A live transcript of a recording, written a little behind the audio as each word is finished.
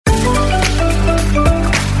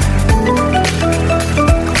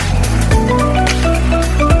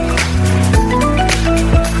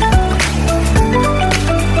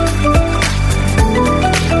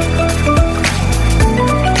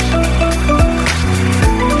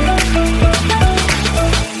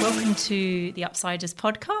the Upsiders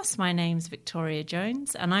podcast. My name's Victoria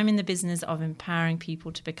Jones, and I'm in the business of empowering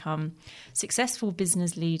people to become successful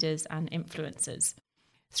business leaders and influencers.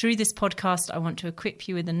 Through this podcast, I want to equip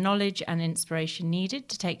you with the knowledge and inspiration needed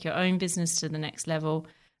to take your own business to the next level,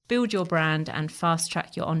 build your brand, and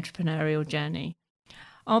fast-track your entrepreneurial journey.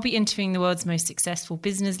 I'll be interviewing the world's most successful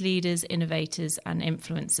business leaders, innovators, and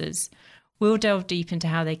influencers. We'll delve deep into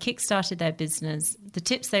how they kickstarted their business, the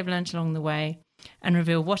tips they've learned along the way, and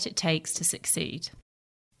reveal what it takes to succeed.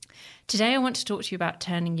 Today, I want to talk to you about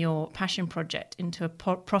turning your passion project into a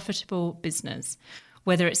profitable business.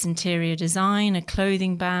 Whether it's interior design, a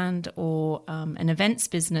clothing brand, or an events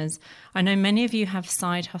business, I know many of you have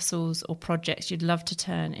side hustles or projects you'd love to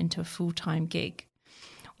turn into a full-time gig.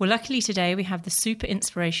 Well, luckily today we have the super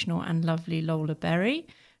inspirational and lovely Lola Berry,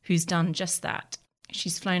 who's done just that.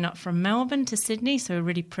 She's flown up from Melbourne to Sydney, so we're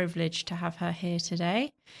really privileged to have her here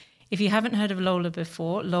today. If you haven't heard of Lola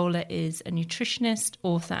before, Lola is a nutritionist,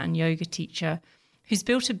 author, and yoga teacher who's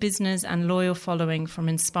built a business and loyal following from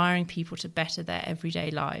inspiring people to better their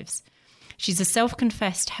everyday lives. She's a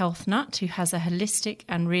self-confessed health nut who has a holistic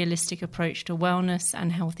and realistic approach to wellness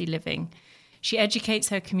and healthy living. She educates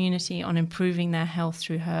her community on improving their health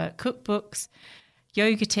through her cookbooks,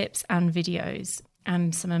 yoga tips, and videos,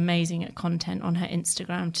 and some amazing content on her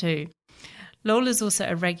Instagram too. Lola's also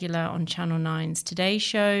a regular on Channel 9's Today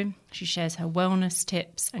Show. She shares her wellness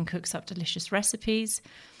tips and cooks up delicious recipes.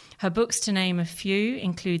 Her books, to name a few,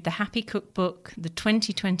 include The Happy Cookbook, The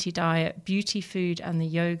 2020 Diet, Beauty, Food, and the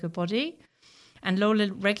Yoga Body. And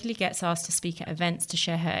Lola regularly gets asked to speak at events to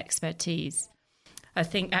share her expertise. I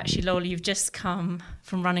think, actually, Lola, you've just come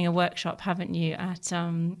from running a workshop, haven't you, at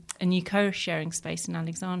a new co-sharing space in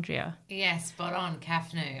Alexandria? Yes, spot on,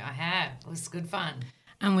 CAFNU. I have. It was good fun.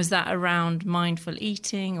 And was that around mindful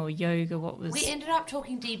eating or yoga? What was? We ended up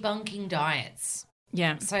talking debunking diets.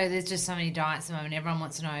 Yeah. So there's just so many diets at the moment. Everyone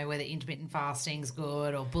wants to know whether intermittent fasting's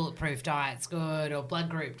good or bulletproof diet's good or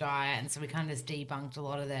blood group diet. And so we kind of just debunked a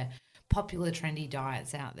lot of the popular trendy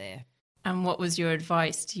diets out there. And what was your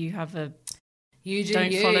advice? Do you have a... You do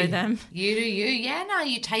Don't you. follow them? You do you. Yeah, no,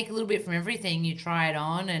 you take a little bit from everything. You try it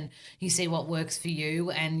on and you see what works for you,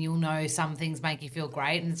 and you'll know some things make you feel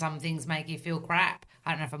great and some things make you feel crap. I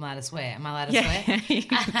don't know if I'm allowed to swear. Am I allowed to swear?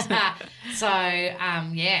 So,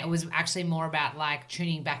 it was actually more about like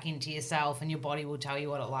tuning back into yourself, and your body will tell you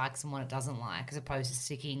what it likes and what it doesn't like, as opposed to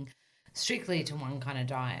sticking strictly to one kind of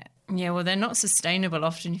diet. Yeah, well, they're not sustainable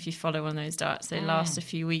often if you follow one of those diets. They last a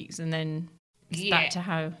few weeks and then... It's back to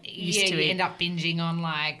how you used to eat. You end up binging on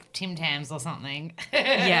like Tim Tams or something.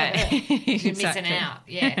 Yeah, You're missing out.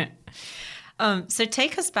 Yeah. So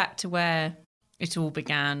take us back to where it all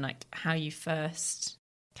began, like how you first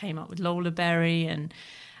came up with Lola Berry and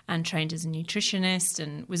trained as a nutritionist.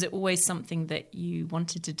 And was it always something that you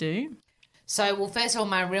wanted to do? So, well, first of all,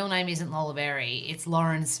 my real name isn't Lola Berry. It's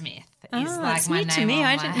Lauren Smith. It's like my name to me.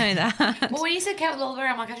 I didn't know that. Well, when you said Lola Berry,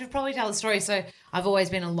 I'm like, I should probably tell the story. So I've always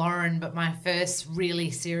been a Lauren, but my first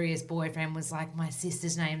really serious boyfriend was like, my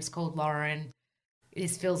sister's name's called Lauren.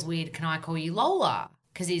 This feels weird. Can I call you Lola?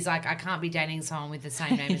 Because he's like, I can't be dating someone with the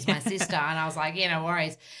same name as my sister. And I was like, yeah, no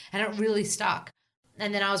worries. And it really stuck.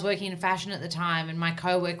 And then I was working in fashion at the time, and my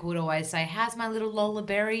coworker would always say, how's my little Lola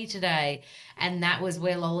Berry today? And that was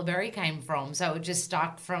where Lola Berry came from. So it just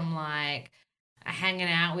stuck from like hanging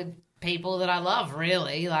out with people that I love,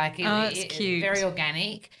 really. Like it's cute. Very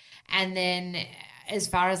organic. And then as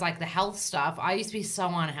far as like the health stuff, I used to be so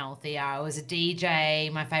unhealthy. I was a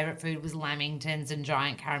DJ. My favorite food was lamingtons and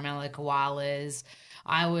giant caramello koalas.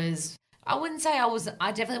 I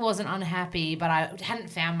definitely wasn't unhappy, but I hadn't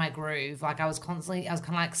found my groove. Like I was kind of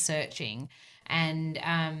like searching. And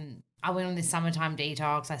I went on this summertime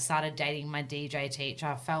detox. I started dating my DJ teacher.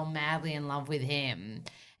 I fell madly in love with him.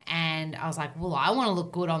 And I was like, well, I want to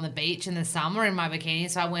look good on the beach in the summer in my bikini.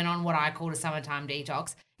 So I went on what I called a summertime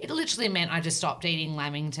detox. It literally meant I just stopped eating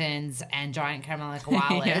lamingtons and giant caramello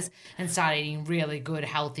koalas and started eating really good,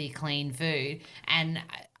 healthy, clean food. And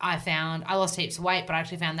I lost heaps of weight, but I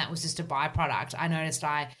actually found that was just a byproduct. I noticed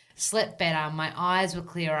I slept better. My eyes were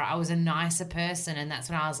clearer. I was a nicer person. And that's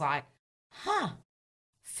when I was like,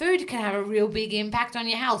 food can have a real big impact on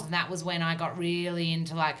your health. And that was when I got really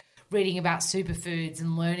into like reading about superfoods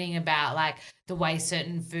and learning about like the way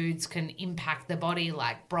certain foods can impact the body,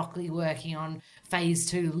 like broccoli working on phase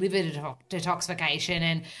 2 liver detoxification,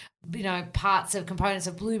 and components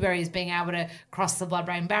of blueberries being able to cross the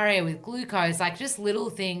blood-brain barrier with glucose, like just little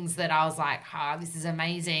things that I was like, this is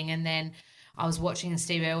amazing. And then I was watching a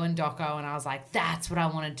Steve Irwin doco and I was like, that's what I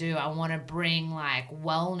want to do. I want to bring like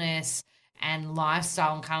wellness and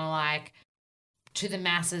lifestyle and kind of like to the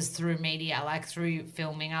masses through media, like through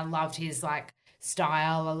filming. I loved his like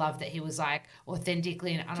style. I loved that he was like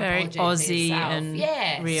authentically and very unapologetically Aussie himself. and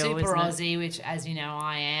Yeah, real, super isn't it? Aussie, which as you know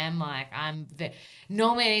I am. Like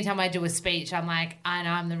normally anytime I do a speech, I'm like, I know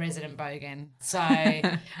I'm the resident bogan. So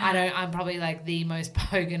I'm probably like the most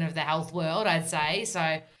bogan of the health world, I'd say.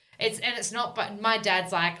 So it's not, but my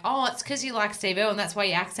dad's like, oh, it's because you like Steve Irwin, that's why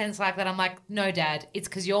your accent's like that. I'm like, no, Dad, it's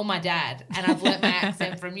because you're my dad, and I've learnt my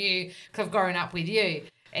accent from you because I've grown up with you.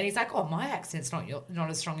 And he's like, oh, my accent's not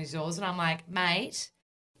as strong as yours. And I'm like, mate,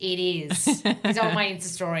 it is. It's on my Insta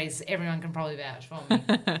stories. Everyone can probably vouch for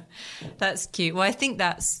me. That's cute. Well, I think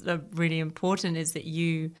that's really important, is that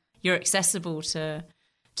you're accessible to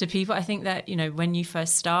people. I think that, when you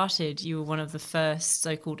first started, you were one of the first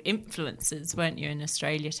so-called influencers, weren't you, in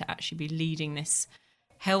Australia, to actually be leading this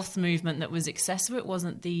health movement that was accessible. It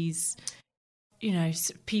wasn't these,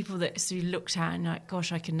 people that sort of looked at and like,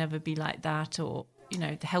 gosh, I can never be like that, or,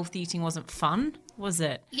 the healthy eating wasn't fun, was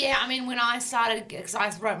it? Yeah, I mean, when I started, because I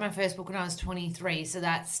wrote my first book when I was 23, so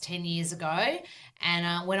that's 10 years ago.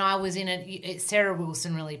 And when I was in it, Sarah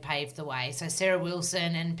Wilson really paved the way. So Sarah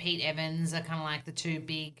Wilson and Pete Evans are kind of like the two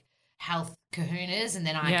big health kahunas, and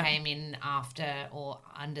then I came in after or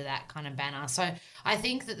under that kind of banner. So I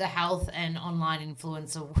think that the health and online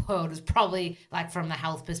influencer world is probably, like from the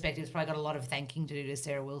health perspective, it's probably got a lot of thanking to do to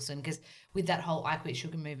Sarah Wilson, because with that whole I Quit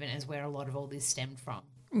Sugar movement is where a lot of all this stemmed from.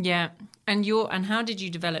 Yeah. And how did you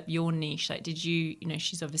develop your niche? Like, did you,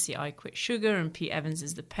 she's obviously I Quit Sugar and Pete Evans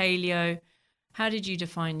is the paleo. How did you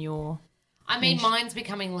define your niche? Mine's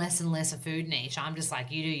becoming less and less a food niche. I'm just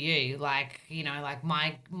like, you do you. Like, like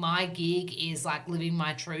my gig is like living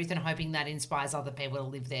my truth and hoping that inspires other people to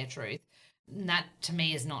live their truth. And that to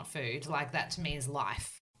me is not food. Like, that to me is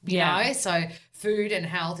life. You know? So food and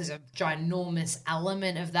health is a ginormous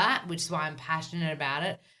element of that, which is why I'm passionate about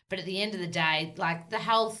it. But at the end of the day, like the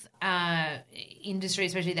health industry,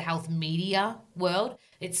 especially the health media world,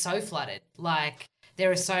 it's so flooded. Like, there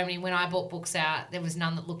are so many. When I bought books out, there was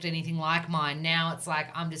none that looked anything like mine. Now it's like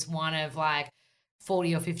I'm just one of like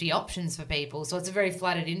 40 or 50 options for people. So it's a very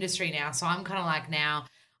flooded industry now. So I'm kind of like, now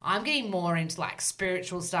I'm getting more into like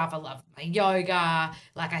spiritual stuff. I love my yoga.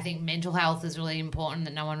 Like, I think mental health is really important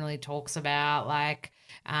that no one really talks about. Like,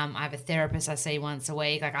 I have a therapist I see once a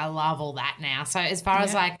week. Like, I love all that now. So as far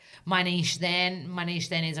as like my niche then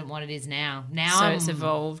isn't what it is now. So it's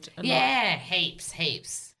evolved a lot.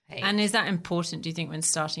 Heaps. And is that important, do you think, when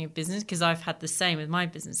starting a business? Because I've had the same with my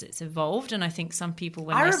business. It's evolved, and I think some people,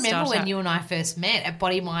 when I they remember when out, you and I first met at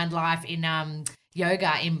Body Mind Life in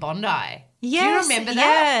yoga in Bondi. Yes, do you remember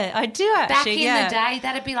that? Yeah, I do actually. Back in the day,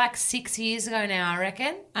 that'd be like 6 years ago now, I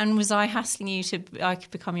reckon. And was I hassling you I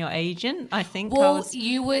could become your agent? I think. Well,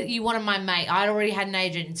 you wanted my mate. I'd already had an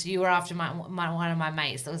agent, so you were after one of my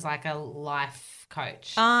mates that was like a life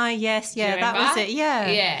coach. Yes, yeah, that was it.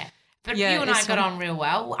 Yeah, yeah. But you and I got on real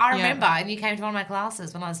well. I remember, and you came to one of my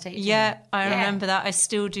classes when I was teaching. Yeah, I remember that. I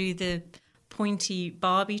still do the pointy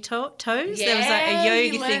Barbie toes. Yeah, there was like a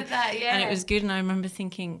yoga thing, that, and it was good. And I remember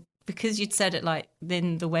thinking, because you'd said it like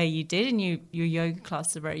then the way you did, and your yoga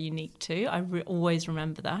classes are very unique too. I always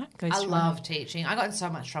remember that. I love teaching. I got in so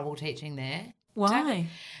much trouble teaching there. Why?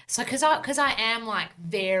 So because I am like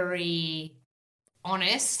very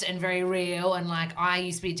honest and very real, and like I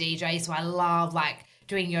used to be a DJ, so I love like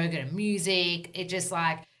doing yoga and music. It just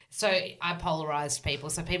like, so I polarized people.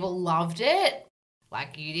 So people loved it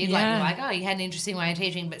like you did. Like, you're like, oh, you had an interesting way of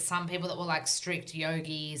teaching. But some people that were like strict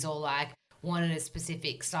yogis or like wanted a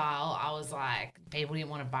specific style, I was like, people didn't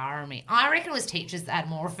want to borrow me. I reckon it was teachers that had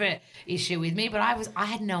more of an issue with me, but I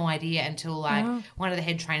had no idea until like one of the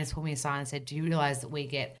head trainers pulled me aside and said, do you realize that we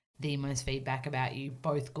get the most feedback about you,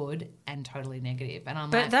 both good and totally negative? And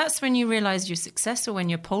I'm but like, that's when you realize you're successful, when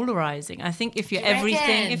you're polarizing. I think if you're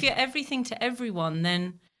everything to everyone,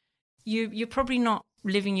 then you're probably not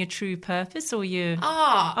living your true purpose, or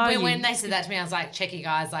when they said that to me, I was like, check you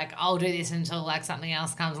guys, like I'll do this until like something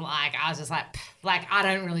else comes. Like, I was just like I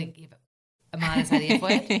don't really give a minus how the F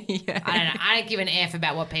word. Yeah. I don't know. I don't give an F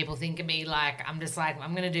about what people think of me. Like, I'm just like,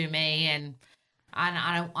 I'm gonna do me, and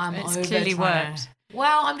it's clearly worked.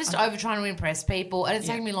 Well, I'm just over trying to impress people, and it's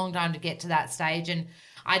taken me a long time to get to that stage. And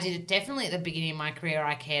I did it definitely at the beginning of my career.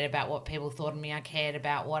 I cared about what people thought of me. I cared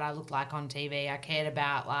about what I looked like on TV. I cared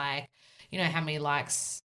about like, how many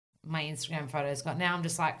likes my Instagram photos got. Now I'm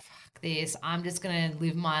just like, fuck this. I'm just going to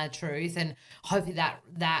live my truth, and hopefully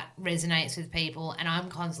that resonates with people. And I'm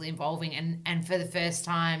constantly evolving. And for the first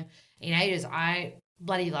time in ages, I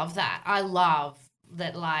bloody love that. I love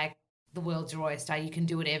that, like, the world's your oyster. You can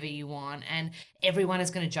do whatever you want, and everyone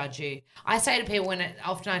is going to judge you. I say to people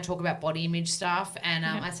often I talk about body image stuff, and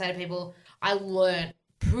I say to people, I learned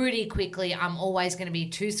pretty quickly I'm always going to be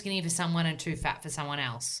too skinny for someone and too fat for someone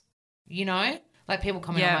else. You know, like people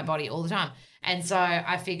comment on my body all the time, and so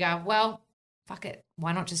I figure, well, fuck it,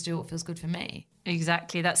 why not just do what feels good for me?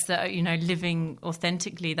 Exactly. That's living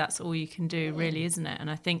authentically, that's all you can do, really, isn't it? And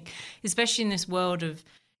I think, especially in this world of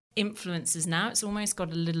influencers now, it's almost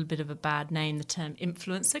got a little bit of a bad name, the term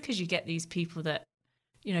influencer, because you get these people that,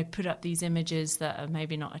 put up these images that are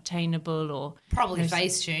maybe not attainable or probably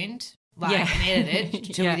face tuned, and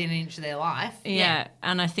edited to within an inch of their life. Yeah.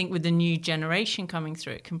 And I think with the new generation coming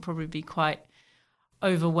through, it can probably be quite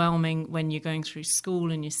overwhelming when you're going through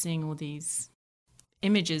school and you're seeing all these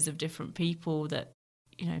images of different people that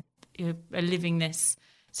are living this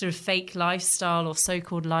sort of fake lifestyle or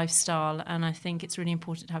so-called lifestyle. And I think it's really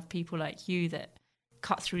important to have people like you that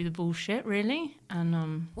cut through the bullshit, really.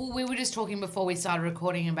 And well, we were just talking before we started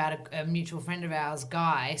recording about a mutual friend of ours,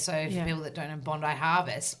 Guy. So for people that don't know Bondi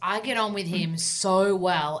Harvest, I get on with him so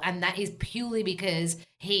well, and that is purely because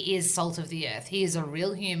he is salt of the earth. He is a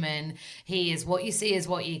real human. He is what you see is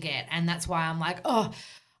what you get, and that's why I'm like, oh,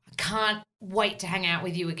 I can't wait to hang out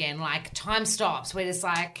with you again. Like, time stops. We're just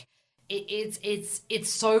like, it's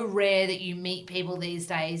so rare that you meet people these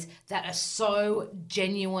days that are so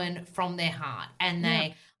genuine from their heart, and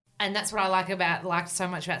and that's what I liked so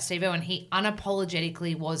much about Steve-O, and he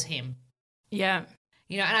unapologetically was him. Yeah.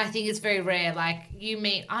 And I think it's very rare. Like,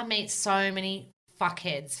 I meet so many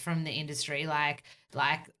fuckheads from the industry. Like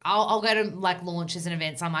I'll go to like launches and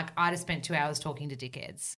events. I'm like, I just spent 2 hours talking to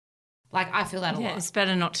dickheads. Like, I feel that a lot. It's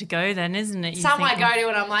better not to go then, isn't it? Some I go to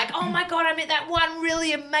and I'm like, oh my God, I met that one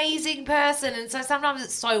really amazing person. And so sometimes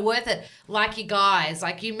it's so worth it. Like you guys,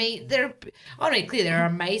 like you meet, there are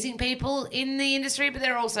amazing people in the industry, but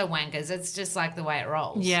there are also wankers. It's just like the way it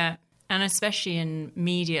rolls. Yeah. And especially in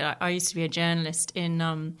media. I used to be a journalist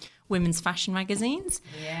in women's fashion magazines.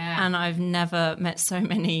 Yeah. And I've never met so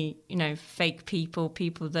many, fake people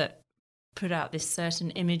that put out this certain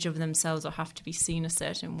image of themselves or have to be seen a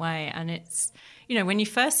certain way. And it's, when you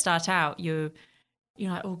first start out, you're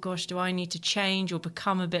like, oh gosh, do I need to change or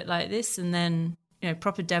become a bit like this? And then,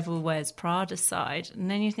 proper devil wears Prada side. And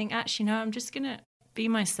then you think, actually, no, I'm just going to be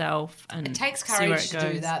myself. And it takes courage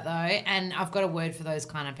to do that, though. And I've got a word for those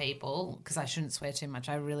kind of people, because I shouldn't swear too much.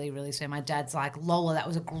 I really, really swear. My dad's like, Lola, that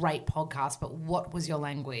was a great podcast, but what was your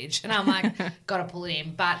language? And I'm like, got to pull it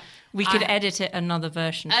in. But we could edit it another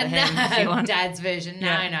version for him if you want. Dad's version.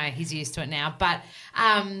 No, he's used to it now. But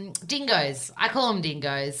dingoes, I call them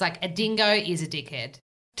dingoes. Like, a dingo is a dickhead.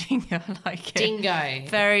 Dingo, I like it. Dingo.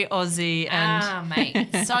 Very Aussie.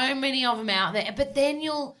 Mate. So many of them out there. But then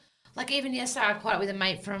like, even yesterday, I caught up with a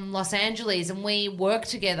mate from Los Angeles and we worked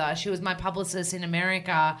together. She was my publicist in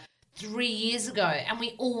America 3 years ago, and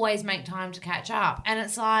we always make time to catch up. And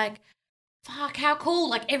it's like, fuck, how cool.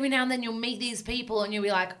 Like, every now and then you'll meet these people and you'll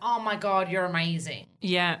be like, oh my God, you're amazing.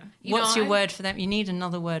 Yeah. What's your word for them? You need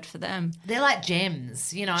another word for them. They're like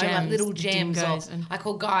gems, like little gems. I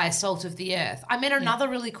call Guy salt of the earth. I met another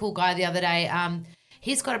really cool guy the other day.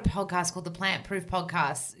 He's got a podcast called the Plant Proof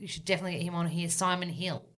Podcast. You should definitely get him on here, Simon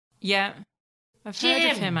Hill. Yeah. I've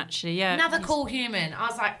heard of him, actually, yeah. Another cool human. I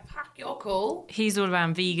was like, fuck, you're cool. He's all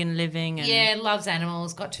around vegan living. And loves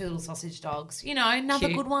animals, got 2 little sausage dogs. Another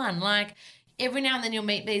good one. Like, every now and then you'll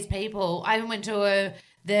meet these people. I even went to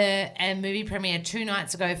a movie premiere 2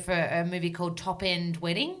 nights ago for a movie called Top End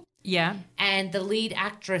Wedding. Yeah. And the lead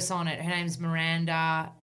actress on it, her name's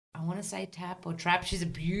Miranda, I want to say Tap or Trap. She's a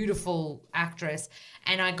beautiful actress.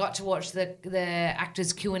 And I got to watch the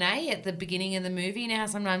actors Q&A at the beginning of the movie. Now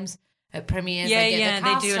sometimes at premieres they get the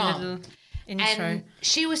cast they do on. a little intro. And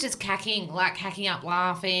she was just hacking up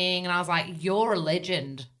laughing. And I was like, you're a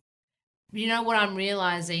legend. You know what I'm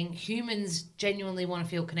realising? Humans genuinely want to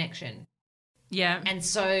feel connection. Yeah. And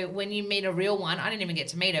so when you meet a real one, I didn't even get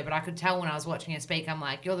to meet her, but I could tell when I was watching her speak, I'm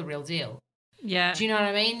like, you're the real deal. Yeah. Do you know what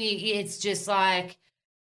I mean? It's just like,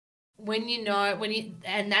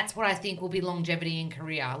 and that's what I think will be longevity in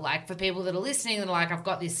career. Like, for people that are listening that are like, I've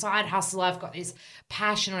got this side hustle, I've got this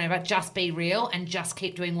passion or whatever, just be real and just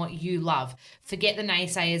keep doing what you love. Forget the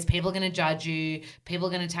naysayers. People are going to judge you. People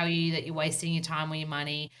are going to tell you that you're wasting your time or your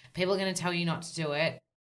money. People are going to tell you not to do it.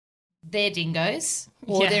 They're dingoes,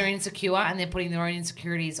 or they're insecure and they're putting their own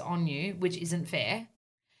insecurities on you, which isn't fair.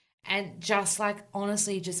 And just like,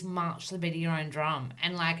 honestly, just march to the beat of your own drum,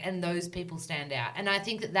 and those people stand out. And I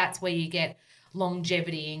think that that's where you get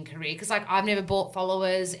longevity in career, because like, I've never bought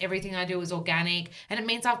followers. Everything I do is organic, and it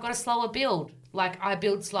means I've got a slower build. Like, I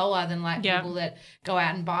build slower than people that go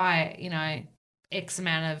out and buy, X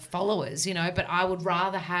amount of followers, but I would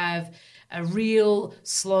rather have a real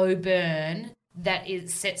slow burn that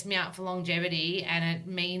sets me up for longevity, and it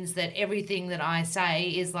means that everything that I say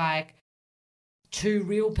is like to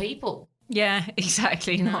real people. Yeah,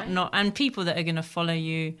 exactly. Not and people that are going to follow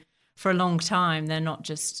you for a long time. They're not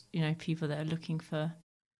just, people that are looking for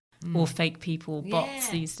or fake people, bots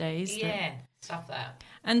these days. Yeah, stuff that.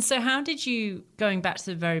 And so how did you, going back to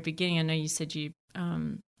the very beginning, I know you said you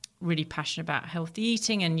really passionate about healthy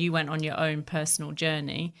eating and you went on your own personal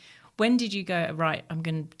journey. When did you go, right, I'm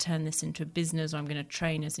going to turn this into a business, or I'm going to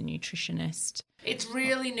train as a nutritionist? It's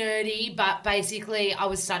really nerdy, but basically I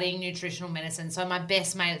was studying nutritional medicine. So my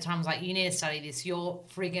best mate at the time was like, you need to study this. You're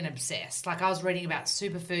friggin' obsessed. Like, I was reading about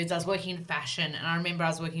superfoods. I was working in fashion, and I remember I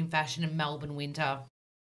was working in fashion in Melbourne winter.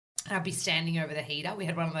 And I'd be standing over the heater. We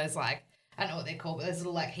had one of those, like, I don't know what they're called, but those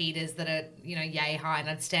little, like, heaters that are, yay high. And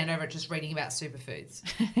I'd stand over it just reading about superfoods.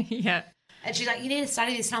 Yeah. And she's like, you need to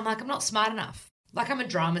study this. And I'm like, I'm not smart enough. Like, I'm a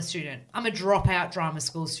drama student. I'm a dropout drama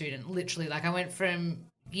school student, literally. Like, I went from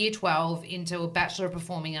year 12 into a Bachelor of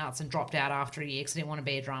Performing Arts and dropped out after a year because I didn't want to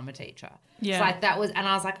be a drama teacher. Yeah. So, like, that was, and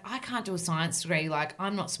I was like, I can't do a science degree. Like,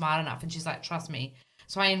 I'm not smart enough. And she's like, trust me.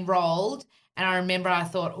 So I enrolled, and I remember I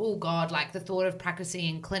thought, oh, God, like, the thought of practicing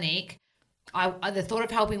in clinic, the thought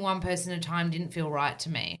of helping one person at a time didn't feel right to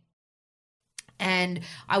me. And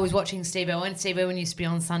I was watching Steve Irwin. Steve Irwin used to be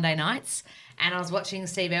on Sunday nights. And I was watching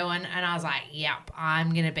Steve Irwin, and I was like, yep,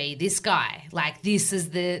 I'm going to be this guy. Like, this is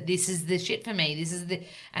the shit for me.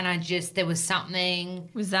 And there was something.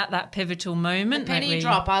 Was that pivotal moment? The penny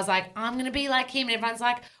drop. I was like, I'm going to be like him. And everyone's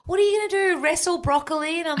like, what are you going to do? Wrestle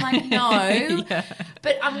broccoli? And I'm like, no. Yeah.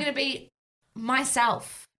 But I'm going to be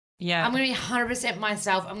myself. Yeah. I'm going to be 100%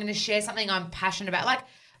 myself. I'm going to share something I'm passionate about. Like,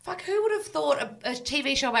 fuck, who would have thought a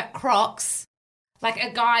TV show about crocs, like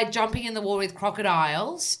a guy jumping in the water with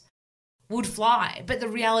crocodiles, would fly? But the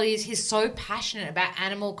reality is he's so passionate about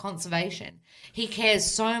animal conservation. He cares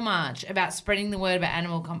so much about spreading the word about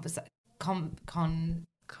animal conservation.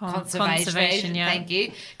 Yeah. Thank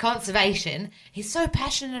you. Conservation. He's so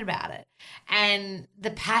passionate about it. And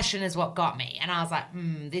the passion is what got me. And I was like,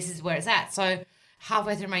 this is where it's at. So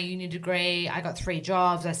halfway through my uni degree, I got 3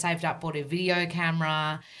 jobs. I saved up, bought a video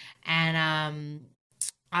camera, and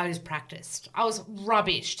I just practiced. I was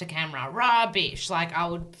rubbish to camera, rubbish. Like, I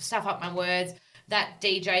would stuff up my words. That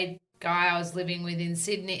DJ guy I was living with in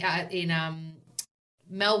Sydney, in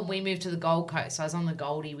Melbourne, we moved to the Gold Coast. So I was on the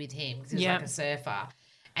Goldie with him because he was like a surfer.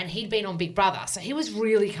 And he'd been on Big Brother. So he was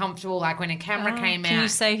really comfortable. Like, when a camera came out. Can you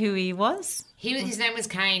say who he was? His name was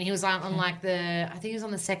Kane. He was on like I think he was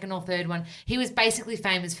on the 2nd or 3rd one. He was basically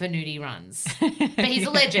famous for nudie runs. But he's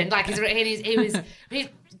a legend. Like, he's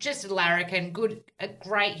just a larrikin, a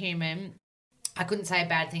great human. I couldn't say a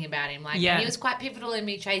bad thing about him. Like, he was quite pivotal in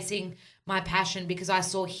me chasing my passion because I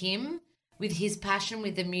saw him with his passion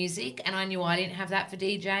with the music, and I knew I didn't have that for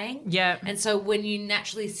DJing. Yeah. And so when you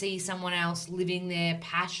naturally see someone else living their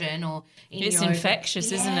passion or it's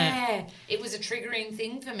infectious, isn't it? Yeah. It was a triggering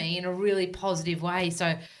thing for me in a really positive way.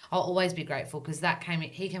 So I'll always be grateful because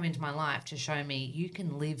he came into my life to show me you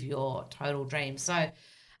can live your total dream. So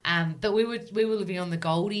but we were living on the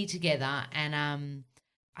Goldie together, and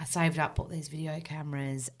I saved up, bought these video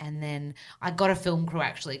cameras, and then I got a film crew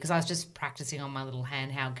actually because I was just practicing on my little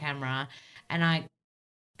handheld camera, and I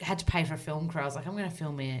had to pay for a film crew. I was like, I'm going to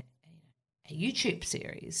film a YouTube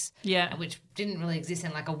series, which didn't really exist,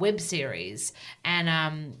 in like a web series,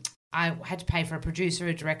 and I had to pay for a producer,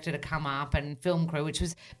 a director to come up, and film crew, which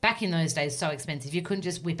was back in those days so expensive. You couldn't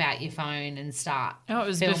just whip out your phone and start. Oh, it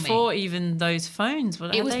was filming. Before even those phones.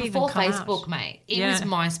 It was before Facebook, mate. It was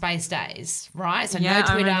MySpace days, right? So no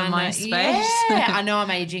Twitter, I remember MySpace. Yeah, I know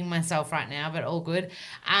I'm aging myself right now, but all good.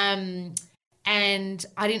 And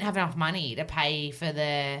I didn't have enough money to pay for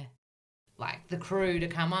the crew to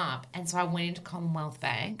come up, and so I went into Commonwealth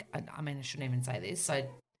Bank. I mean, I shouldn't even say this, so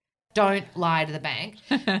don't lie to the bank.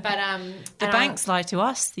 But the banks lie to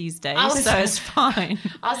us these days, so it's fine.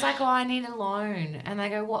 I was like, I need a loan. And they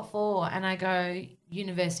go, what for? And I go,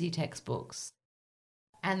 university textbooks.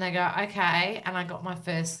 And they go, okay. And I got my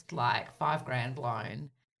first $5,000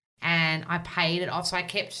 loan, and I paid it off. So I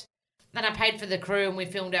paid for the crew, and we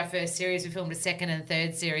filmed our first series. We filmed a 2nd and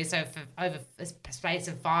 3rd series. So for over a space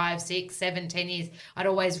of 5, 6, 7, 10 years, I'd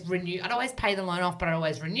always pay the loan off, but I'd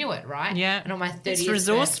always renew it, right? Yeah. And on my 30th it's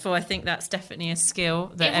resourceful. I think that's definitely a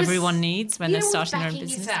skill that everyone needs when they're starting their own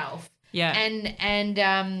business. Yourself. Yeah. And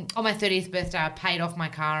on my 30th birthday, I paid off my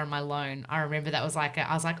car and my loan. I remember that was I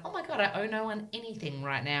was like, oh my God, I owe no one anything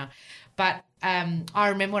right now. But I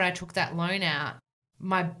remember when I took that loan out,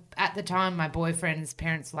 at the time, my boyfriend's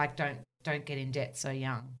parents were like, don't get in debt so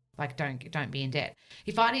young. Like, don't be in debt.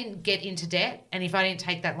 If I didn't get into debt and if I didn't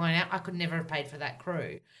take that loan out, I could never have paid for that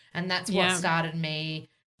crew. And that's what started me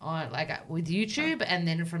on with YouTube. And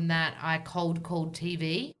then from that, I cold called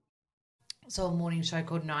TV. So a morning show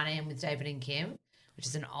called 9 a.m. with David and Kim, which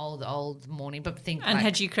is an old morning. But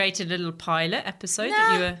had you created a little pilot episode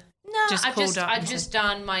that you were just called up? I've just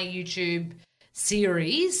done my YouTube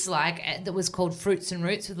series that was called Fruits and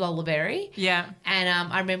Roots with Lola Berry. Yeah. And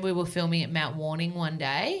I remember we were filming at Mount Warning one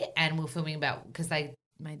day, and we were filming because they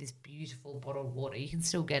made this beautiful bottled water. You can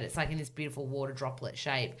still get it. It's like in this beautiful water droplet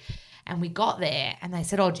shape. And we got there and they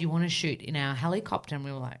said, oh, do you want to shoot in our helicopter? And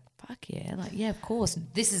we were like, fuck yeah. Like, yeah, of course.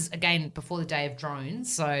 This is, again, before the day of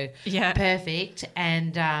drones. So perfect.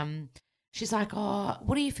 And she's like, oh,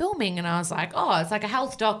 what are you filming? And I was like, oh, it's like a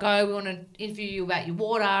health doco. We want to interview you about your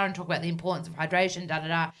water and talk about the importance of hydration,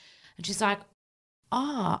 da-da-da. And she's like,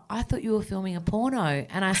 oh, I thought you were filming a porno.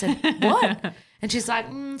 And I said, what? And she's like,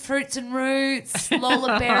 Fruits and Roots,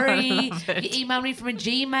 Lola Berry. You emailed me from a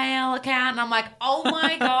Gmail account. And I'm like, oh,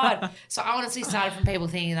 my God. So I honestly started from people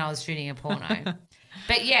thinking that I was shooting a porno.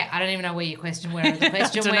 But, yeah, I don't even know where the question went.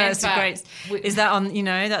 Is that on,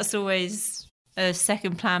 that's always a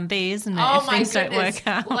second plan B, isn't it? Oh, if my things goodness. don't work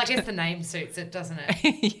out. Well, I guess the name suits it, doesn't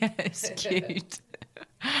it? Yeah, it's cute.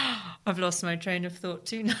 I've lost my train of thought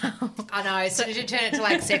too now. I know. As soon as you turn it to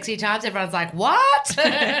like sexy times, everyone's like, what?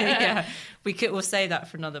 Yeah. We'll say that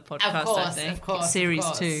for another podcast, I think. Of course. Series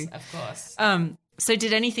 2. Of course. So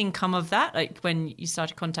did anything come of that? Like when you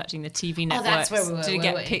started contacting the TV networks? Oh, that's where we were. Did it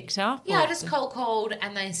get picked up? Yeah, I just called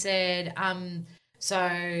and they said, so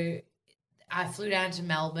I flew down to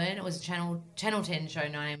Melbourne. It was a Channel 10 show,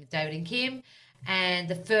 9 a.m. with David and Kim. And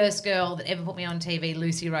the first girl that ever put me on TV,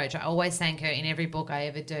 Lucy Roach, I always thank her in every book I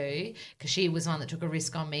ever do because she was one that took a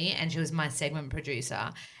risk on me and she was my segment producer.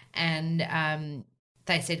 And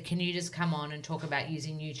they said, can you just come on and talk about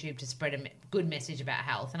using YouTube to spread a good message about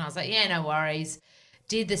health? And I was like, yeah, no worries.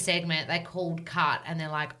 Did the segment. They called cut and they're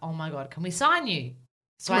like, oh, my God, can we sign you?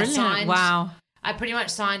 So Brilliant. I signed. Wow. I pretty much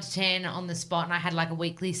signed 10 on the spot and I had like a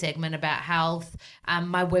weekly segment about health.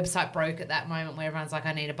 My website broke at that moment where everyone's like,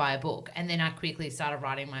 I need to buy a book. And then I quickly started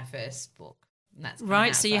writing my first book. And that's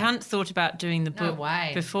right. So you hadn't thought about doing the book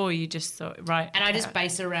before, you just thought, right. And I just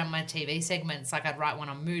based it around my TV segments. Like I'd write one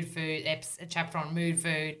on mood food, a chapter on mood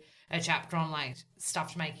food, a chapter on like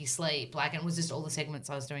stuff to make you sleep. Like it was just all the segments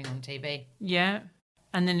I was doing on TV. Yeah.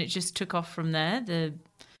 And then it just took off from there.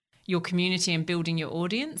 Your community and building your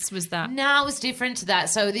audience, was that? No, it was different to that.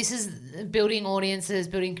 So this is building audiences,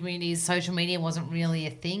 building communities. Social media wasn't really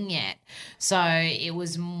a thing yet. So it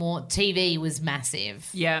was more, TV was massive.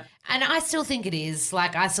 Yeah. And I still think it is.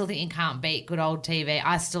 Like I still think you can't beat good old TV.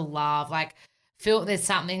 I still love, there's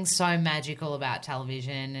something so magical about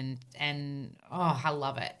television and I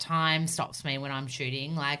love it. Time stops me when I'm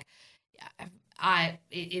shooting. Like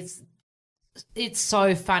it's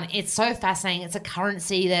so fun. It's so fascinating. It's a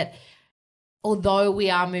currency that, although we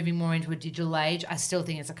are moving more into a digital age, I still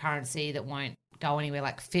think it's a currency that won't go anywhere.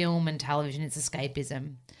 Like film and television, it's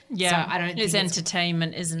escapism. Yeah, so I don't. It's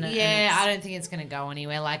entertainment, isn't it? Yeah, I don't think it's going to go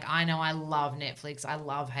anywhere. Like I know I love Netflix. I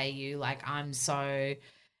love Hayu. Like I'm so.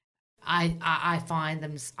 I find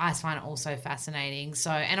it all so fascinating.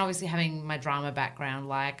 So, and obviously having my drama background,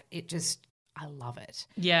 like it just. I love it.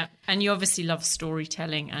 Yeah. And you obviously love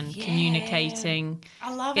storytelling and communicating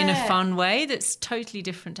I love in it. a fun way that's totally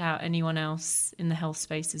different to how anyone else in the health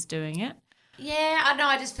space is doing it. Yeah, I know.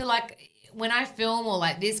 I just feel like when I film or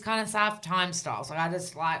like this kind of stuff, time stops. Like I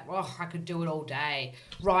just I could do it all day.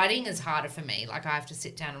 Writing is harder for me. Like I have to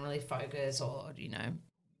sit down and really focus or,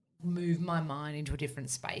 move my mind into a different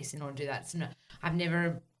space in order to do that. So I've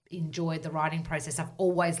never enjoyed the writing process. I've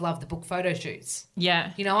always loved the book photo shoots.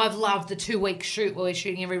 Yeah. I've loved the 2-week shoot where we're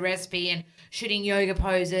shooting every recipe and shooting yoga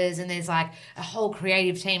poses and there's like a whole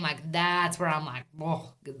creative team. Like that's where I'm like,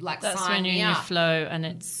 that's when you're in your flow and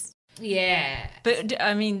it's. Yeah. But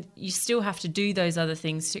I mean, you still have to do those other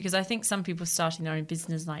things too, because I think some people starting their own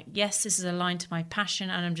business like, yes, this is aligned to my passion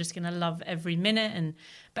and I'm just going to love every minute.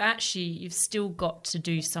 But actually you've still got to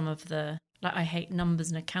do some of the, like I hate numbers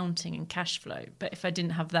and accounting and cash flow, but if I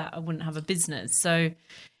didn't have that, I wouldn't have a business. So,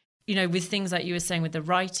 with things like you were saying with the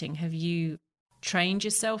writing, have you trained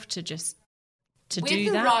yourself to do that? With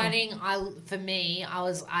the writing, I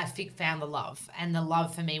found the love, and the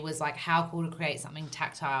love for me was like how cool to create something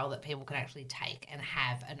tactile that people can actually take and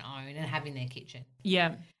have and own and have in their kitchen.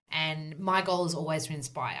 Yeah. And my goal is always to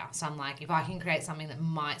inspire. So I'm like, if I can create something that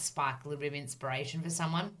might spark a little bit of inspiration for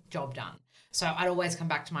someone, job done. So I'd always come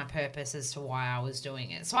back to my purpose as to why I was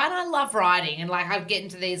doing it. So I love writing and like I'd get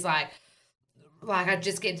into these like like I'd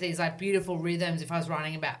just get to these like beautiful rhythms if I was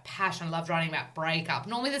writing about passion. I loved writing about breakup.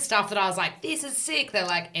 Normally the stuff that I was like, this is sick, they're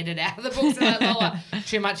like edit out of the books and like, oh,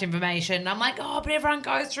 too much information. And I'm like, oh, but everyone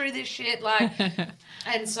goes through this shit. Like,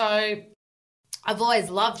 and so I've always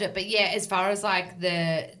loved it. But yeah, as far as like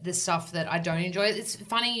the stuff that I don't enjoy, it's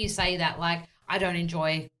funny you say that. Like, I don't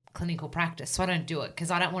enjoy clinical practice, so I don't do it because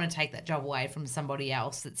I don't want to take that job away from somebody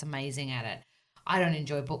else that's amazing at it. I don't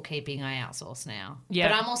enjoy bookkeeping. I outsource now. Yeah.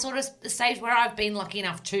 But I'm also at a stage where I've been lucky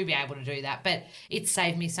enough to be able to do that. But it's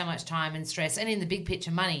saved me so much time and stress and in the big picture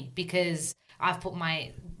money because I've put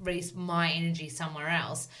my energy somewhere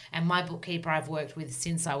else. And my bookkeeper I've worked with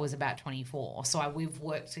since I was about 24. So we've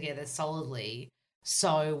worked together solidly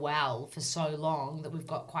so well for so long that we've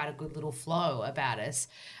got quite a good little flow about us.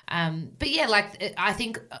 But yeah, like I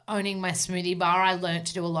think owning my smoothie bar, I learned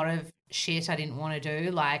to do a lot of shit I didn't want to do.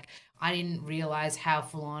 Like, I didn't realize how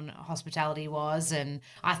full-on hospitality was, and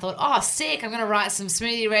I thought, oh, sick, I'm going to write some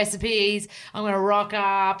smoothie recipes. I'm going to rock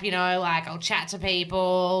up, like I'll chat to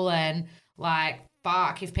people and like,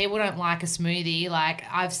 fuck, if people don't like a smoothie, like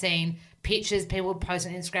I've seen pictures people post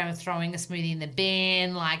on Instagram of throwing a smoothie in the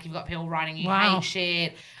bin, like you've got people writing you hate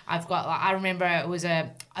shit. I've got, like, I remember it was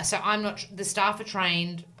so I'm not, the staff are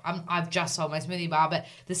trained, I've just sold my smoothie bar, but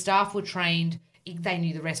the staff were trained. They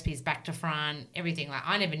knew the recipes back to front, everything. Like,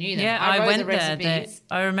 I never knew them. Yeah, I went there.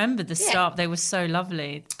 I remember the staff. They were so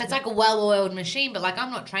lovely. It's like a well-oiled machine, but like I'm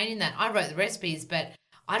not trained in that. I wrote the recipes, but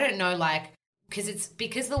I don't know, like,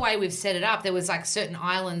 because the way we've set it up, there was like certain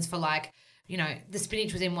islands for like, the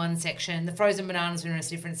spinach was in one section, the frozen bananas were in a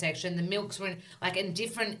different section, the milks were in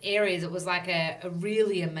different areas. It was like a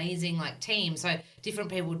really amazing like team. So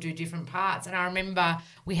different people would do different parts. And I remember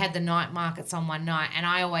we had the night markets on one night, and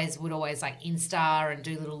I would always like Insta and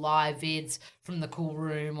do little live vids from the cool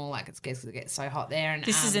room, or like it gets so hot there. And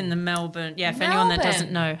this is in the Melbourne. Yeah, for anyone that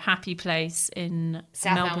doesn't know, Happy Place in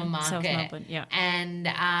South Melbourne Market. South Melbourne, yeah. And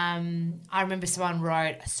I remember someone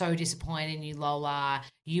wrote, so disappointed in you, Lola.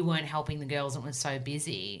 You weren't helping the girls. It was so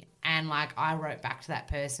busy. And like I wrote back to that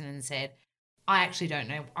person and said, I actually don't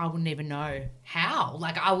know. I wouldn't even know how.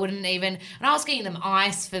 Like I wouldn't even. And I was getting them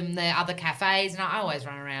ice from the other cafes, and I always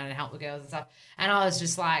run around and help the girls and stuff. And I was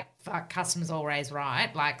just like, fuck, customers always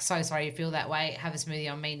right. Like, so sorry you feel that way. Have a smoothie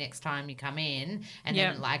on me next time you come in. And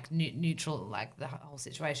then like neutral, like the whole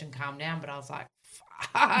situation calmed down. But I was like,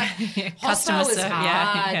 hostel was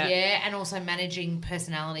hard, yeah. And also managing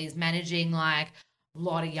personalities, managing like a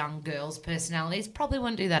lot of young girls' personalities. Probably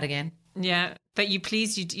wouldn't do that again. Yeah, but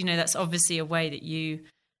that's obviously a way that you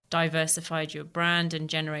diversified your brand and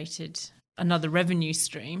generated another revenue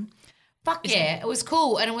stream. Fuck yeah, it was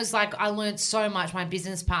cool. And it was like I learned so much. My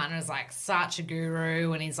business partner is like such a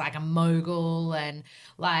guru, and he's like a mogul, and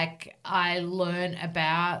like I learned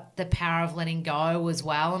about the power of letting go as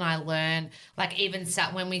well. And I learned like even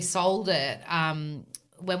when we sold it,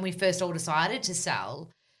 when we first all decided to sell,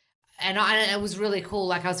 and it was really cool.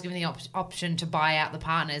 Like I was given the option to buy out the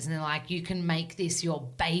partners, and they're like, you can make this your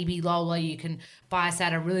baby, Lola. You can buy us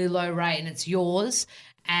at a really low rate and it's yours.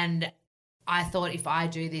 And I thought, if I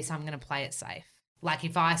do this, I'm going to play it safe. Like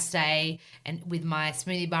if I stay with my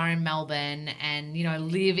smoothie bar in Melbourne and,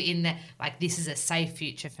 live in the, like, this is a safe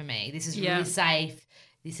future for me. This is really safe.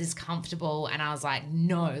 This is comfortable. And I was like,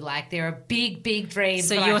 no, like there are big, big dreams.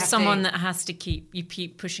 So you're someone that has to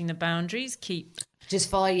keep pushing the boundaries, just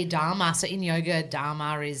follow your dharma. So in yoga,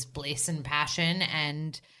 dharma is bliss and passion.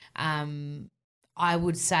 And I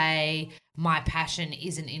would say my passion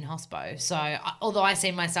isn't in hospo. So although I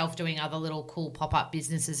see myself doing other little cool pop-up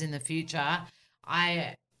businesses in the future,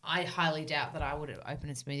 I highly doubt that I would open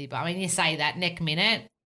a smoothie bar. I mean, you say that next minute,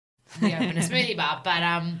 we open a smoothie bar. But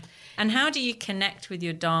and how do you connect with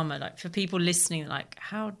your dharma? Like for people listening, like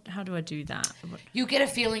how do I do that? You get a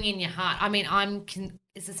feeling in your heart. I mean,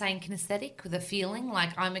 is it saying kinesthetic with a feeling?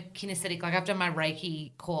 Like I'm a kinesthetic. Like I've done my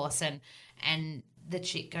Reiki course and the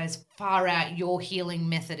chick goes far out. Your healing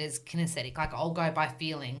method is kinesthetic. Like I'll go by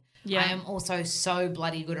feeling. Yeah. I am also so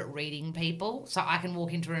bloody good at reading people. So I can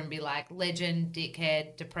walk into a room and be like legend,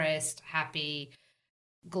 dickhead, depressed, happy,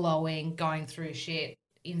 glowing, going through shit,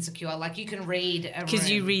 insecure. Like you can read because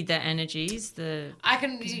you read their energies. I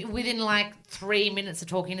can within like 3 minutes of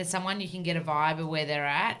talking to someone, you can get a vibe of where they're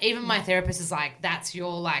at. Even my therapist is like, that's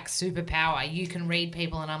your like superpower. You can read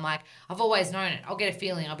people. And I'm like, I've always known it. I'll get a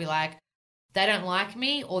feeling. I'll be like, they don't like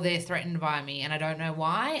me or they're threatened by me and I don't know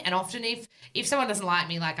why. And often if someone doesn't like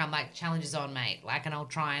me, like I'm like, challenge is on, mate. Like, and I'll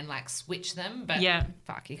try and like switch them. But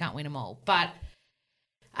fuck, you can't win them all. But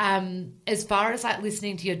as far as like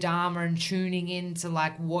listening to your dharma and tuning into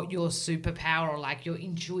like what your superpower or like your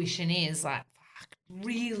intuition is, like fuck,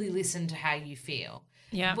 really listen to how you feel.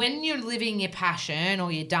 Yeah. When you're living your passion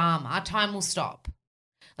or your dharma, time will stop.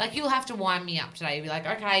 Like, you'll have to wind me up today. You'll be like,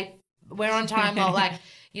 okay, we're on time. Or like,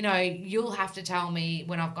 you know, you'll have to tell me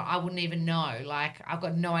when I wouldn't even know. Like, I've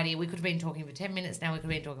got no idea. We could have been talking for 10 minutes now. We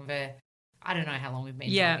could have been talking for, I don't know how long we've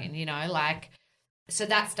been talking, you know, like, so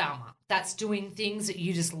that's dharma. That's doing things that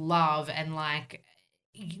you just love, and like,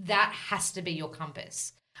 that has to be your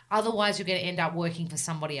compass. Otherwise, you're going to end up working for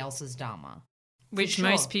somebody else's dharma. Which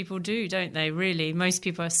most people do, don't they, really? Most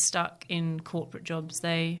people are stuck in corporate jobs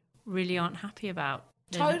they really aren't happy about.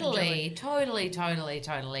 Totally.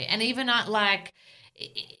 And even like,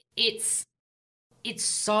 it's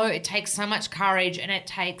so, it takes so much courage, and it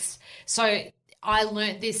takes, so I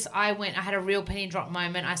learned this. I had a real penny drop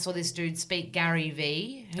moment. I saw this dude speak, Gary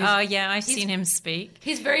Vee. Oh, yeah, I've seen him speak.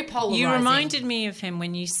 He's very polarizing. You reminded me of him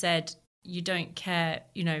when you said you don't care,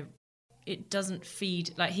 you know, it doesn't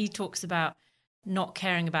feed, like he talks about not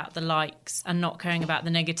caring about the likes and not caring about the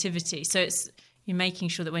negativity. So you're making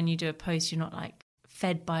sure that when you do a post, you're not like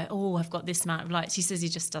fed by, oh, I've got this amount of likes. He says he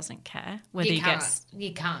just doesn't care whether you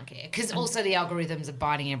can't care, because also the algorithms are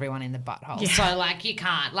biting everyone in the butthole. So like, you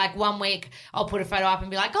can't, like, one week I'll put a photo up and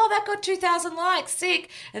be like, oh, that got 2,000 likes, sick,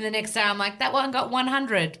 and the next day I'm like, that one got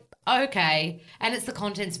 100. Okay. And it's, the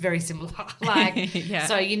content's very similar. Like,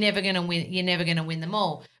 so you're never going to win them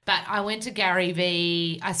all. But I went to Gary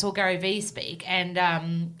Vee. I saw Gary Vee speak,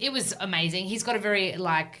 and it was amazing. He's got a very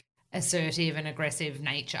like assertive and aggressive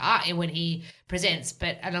nature when he presents,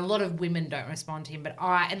 and a lot of women don't respond to him. But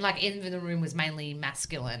even the room was mainly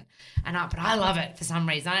masculine, but I love it for some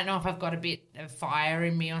reason. I don't know if I've got a bit of fire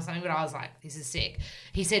in me or something, but I was like, this is sick.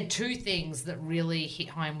 He said two things that really hit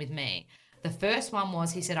home with me. The first one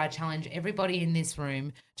was, he said, I challenge everybody in this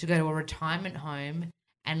room to go to a retirement home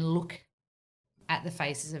and look at the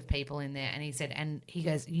faces of people in there. And he said, he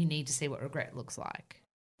goes, you need to see what regret looks like.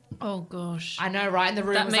 Oh, gosh. I know, right? And the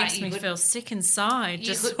room that was makes me feel sick inside,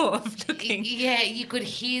 sort of looking. Yeah, you could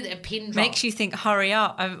hear the pin drop. Makes you think, hurry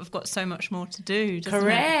up, I've got so much more to do.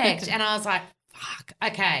 Correct. And I was like, fuck,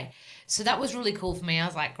 okay. So that was really cool for me. I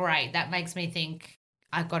was like, great, that makes me think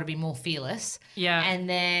I've got to be more fearless. Yeah. And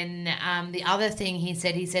then the other thing he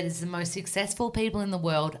said is the most successful people in the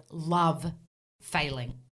world love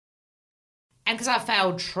failing. And because I've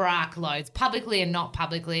failed truckloads, publicly and not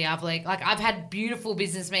publicly, I've I've had beautiful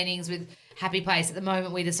business meetings with Happy Place. At the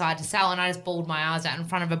moment we decide to sell, and I just bawled my eyes out in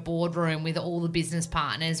front of a boardroom with all the business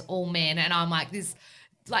partners, all men, and I'm like this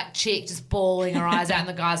like chick just bawling her eyes out, and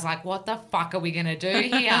the guy's like, what the fuck are we going to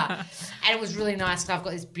do here? And it was really nice because I've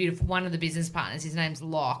got this beautiful, one of the business partners, his name's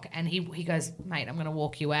Locke, and he goes, mate, I'm going to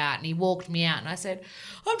walk you out. And he walked me out, and I said,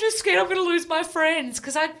 I'm just scared I'm going to lose my friends,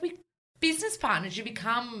 because we business partners, you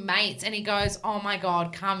become mates. And he goes, oh my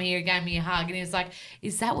God, come here. He gave me a hug, and he was like,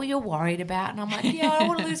 is that what you're worried about? And I'm like, yeah, I don't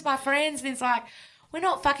want to lose my friends. And he's like, we're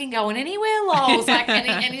not fucking going anywhere, lols. Like,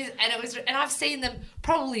 and I've seen them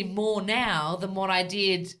probably more now than what I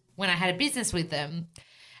did when I had a business with them.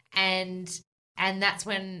 And that's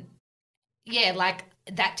when, yeah, like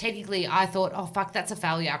that technically I thought, oh fuck, that's a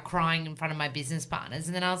failure, crying in front of my business partners.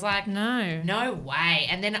 And then I was like, no way.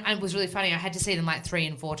 And then it was really funny. I had to see them like 3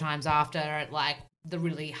 and 4 times after, at like the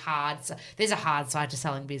really hard, there's a hard side to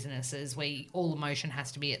selling businesses where all emotion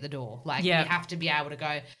has to be at the door. Like you have to be able to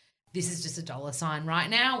go, this is just a dollar sign right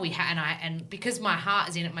now. And because my heart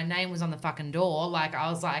is in it, my name was on the fucking door. Like I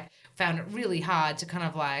was like, found it really hard to kind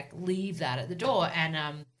of like leave that at the door.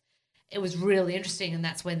 And it was really interesting. And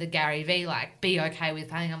that's when the Gary Vee, like, be okay with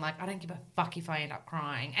failing. I'm like, I don't give a fuck if I end up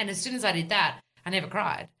crying. And as soon as I did that, I never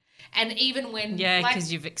cried. And even when, yeah,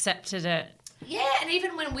 because you've accepted it. Yeah. And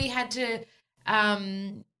even when we had to,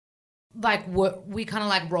 we kind of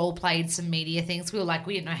like role played some media things. We were like,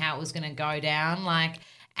 we didn't know how it was going to go down. Like,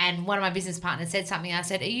 and one of my business partners said something. I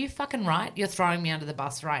said, are you fucking right? You're throwing me under the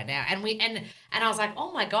bus right now. And I was like,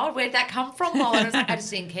 oh my God, where'd that come from, Lola? And I was like, I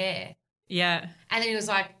just didn't care. Yeah. And then he was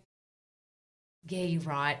like, yeah, you're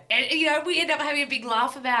right. And, you know, we end up having a big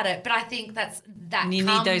laugh about it. But I think you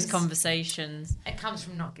need those conversations. It comes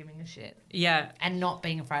from not giving a shit. Yeah. And not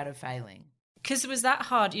being afraid of failing. Because was that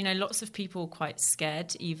hard? You know, lots of people are quite scared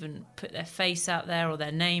to even put their face out there or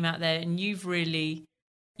their name out there. And you've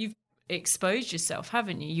exposed yourself,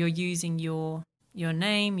 haven't you? You're using your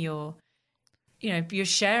name, you're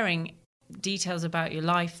sharing details about your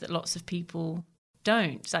life that lots of people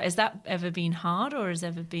don't. So has that ever been hard, or has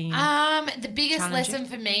ever been the biggest lesson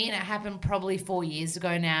for me, and it happened probably 4 years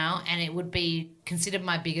ago now, and it would be considered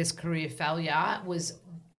my biggest career failure, was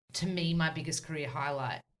to me my biggest career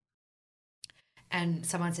highlight. And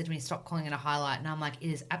someone said to me, stop calling it a highlight. And I'm like,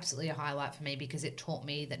 it is absolutely a highlight for me, because it taught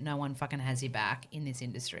me that no one fucking has your back in this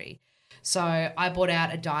industry. So I bought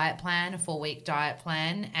out a diet plan, a 4-week diet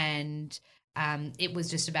plan, and it was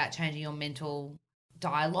just about changing your mental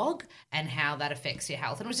dialogue and how that affects your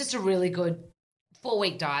health. And it was just a really good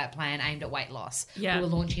 4-week diet plan aimed at weight loss. Yeah. We were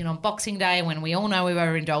launching it on Boxing Day when we all know we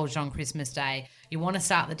were indulged on Christmas Day. You want to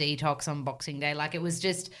start the detox on Boxing Day. Like, it was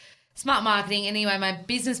just smart marketing. Anyway, my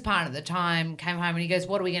business partner at the time came home and he goes,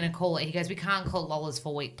 what are we going to call it? He goes, we can't call it Lola's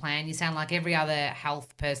 4-week plan. You sound like every other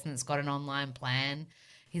health person that's got an online plan.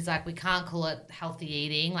 He's like, we can't call it healthy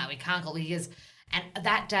eating. Like, we can't call it. He goes, and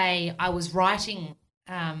that day I was writing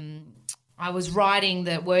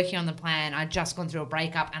working on the plan. I'd just gone through a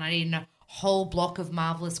breakup and I needed a whole block of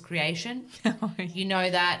Marvelous Creation. You know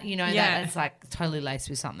that it's like totally laced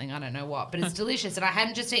with something. I don't know what, but it's delicious. And I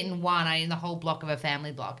hadn't just eaten one. I eaten the whole block of a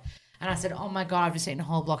family block. And I said, oh my God, I've just eaten a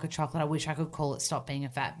whole block of chocolate. I wish I could call it Stop Being a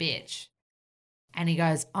Fat Bitch. And he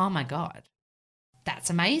goes, oh my God, that's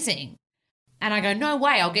amazing. And I go, no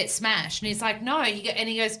way, I'll get smashed. And he's like, no. And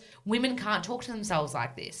he goes, women can't talk to themselves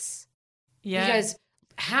like this. Yeah. He goes,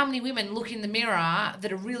 how many women look in the mirror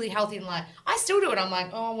that are really healthy and like, I still do it. I'm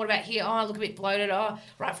like, oh, what about here? Oh, I look a bit bloated. Oh,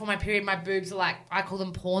 right before my period, my boobs are like, I call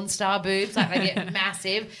them porn star boobs. Like, they get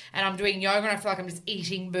massive. And I'm doing yoga and I feel like I'm just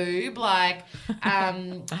eating boob. Like,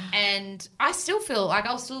 and I still feel like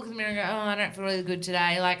I'll still look in the mirror and go, oh, I don't feel really good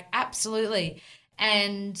today. Like, absolutely.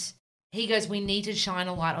 And he goes, we need to shine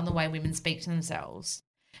a light on the way women speak to themselves.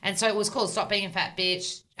 And so it was called Stop Being a Fat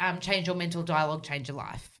Bitch, change your mental dialogue, change your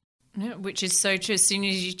life. Yeah, which is so true. As soon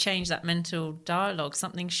as you change that mental dialogue,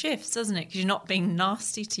 something shifts, doesn't it? Because you're not being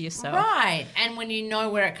nasty to yourself. Right. And when you know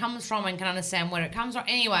where it comes from and can understand where it comes from.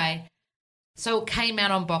 Anyway, so it came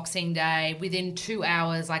out on Boxing Day. Within 2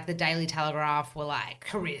 hours, like, the Daily Telegraph were like,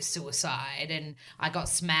 career suicide. And I got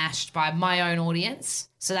smashed by my own audience.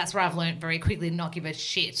 So that's where I've learned very quickly to not give a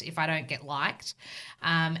shit if I don't get liked.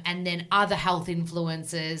 And then other health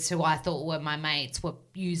influencers who I thought were my mates were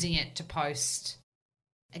using it to post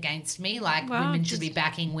against me, like, women should be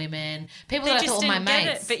backing women. People that I thought were my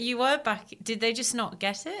mates. But you were back. Did they just not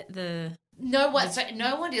get it? No one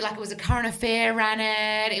did. Like, it was a current affair ran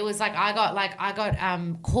it. It was like I got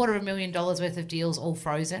 $250,000 worth of deals all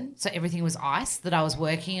frozen. So everything was ice that I was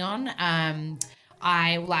working on.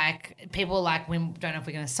 People were like, we don't know if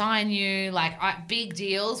we're going to sign you. Like, big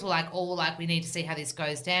deals were like, all like, we need to see how this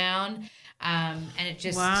goes down. And it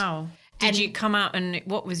just Did you come out and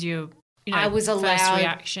what was your I was allowed first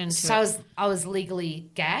reaction to so it? I was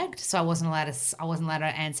legally gagged, so I wasn't allowed to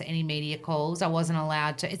answer any media calls. I wasn't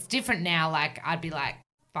allowed to. It's different now. Like, I'd be like,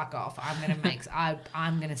 fuck off. I'm gonna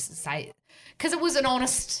say, because it was an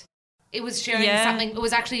honest. It was sharing something. It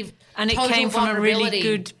was actually and it came from a really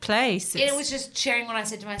good place. It was just sharing what I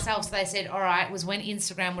said to myself. So they said, all right, it was when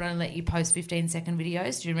Instagram would only let you post 15-second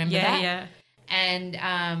videos. Do you remember that? Yeah.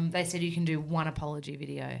 And they said you can do one apology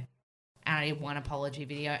video. And I did one apology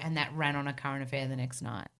video, and that ran on a current affair the next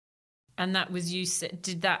night. And that was you said.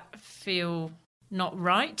 Did that feel not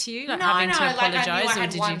right to you? Like, no, having to apologise, I knew I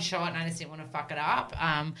had one shot, and I just didn't want to fuck it up.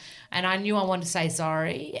 And I knew I wanted to say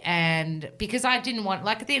sorry, and because I didn't want,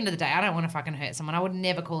 like, at the end of the day, I don't want to fucking hurt someone. I would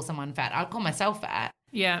never call someone fat. I'd call myself fat.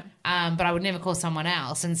 Yeah. But I would never call someone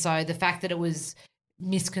else. And so the fact that it was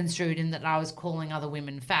misconstrued in that I was calling other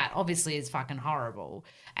women fat obviously is fucking horrible.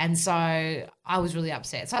 And so I was really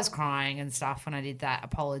upset. So I was crying and stuff when I did that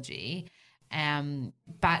apology.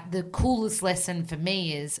 But the coolest lesson for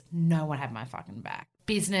me is no one had my fucking back.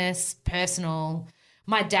 Business, personal.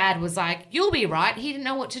 My dad was like, you'll be right. He didn't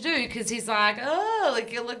know what to do because he's like, oh, like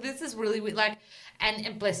this is really weird. Like,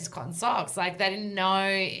 and bless his cotton socks. Like, they didn't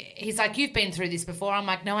know. He's like, you've been through this before. I'm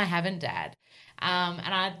like, no, I haven't, Dad. And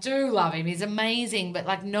I do love him. He's amazing, but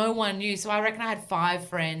like no one knew. So I reckon I had 5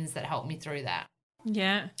 friends that helped me through that.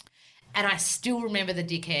 Yeah. And I still remember the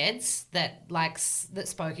dickheads that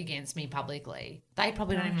spoke against me publicly. They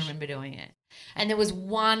probably don't even remember doing it. And there was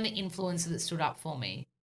one influencer that stood up for me.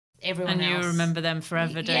 Everyone else. And you remember them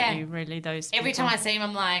forever, don't you? Really, those people. Every time I see them,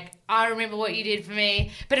 I'm like, I remember what you did for me.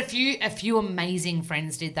 But a few amazing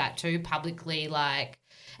friends did that too, publicly, like.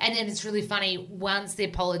 And it's really funny, once the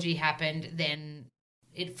apology happened, then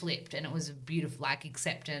it flipped and it was a beautiful, like,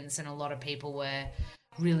 acceptance, and a lot of people were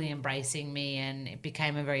really embracing me, and it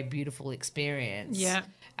became a very beautiful experience. Yeah.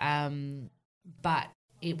 But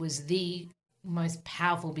it was the most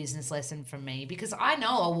powerful business lesson for me, because I know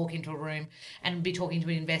I'll walk into a room and be talking to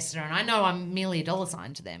an investor and I know I'm merely a dollar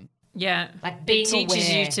sign to them. Yeah. Like, being it teaches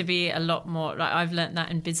aware. you to be a lot more, like, I've learnt that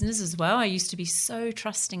in business as well. I used to be so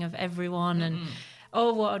trusting of everyone and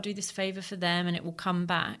I'll do this favor for them and it will come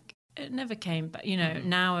back. It never came back.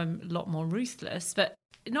 Now I'm a lot more ruthless, but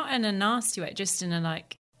not in a nasty way, just in a,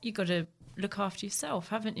 like, you got to look after yourself,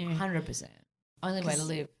 haven't you? 100%. Only way to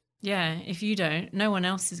live. Yeah, if you don't, no one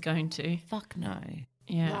else is going to. Fuck no.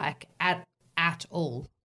 Yeah. Like at all.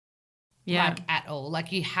 Yeah. Like at all.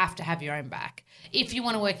 Like you have to have your own back. If you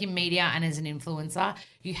want to work in media and as an influencer,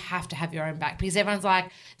 you have to have your own back because everyone's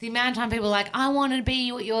like, the amount of time people are like, I want to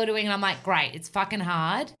be what you're doing. And I'm like, great, it's fucking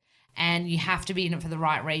hard and you have to be in it for the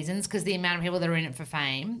right reasons because the amount of people that are in it for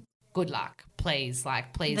fame, good luck. Please,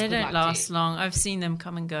 please. They good don't luck last to you. long. I've seen them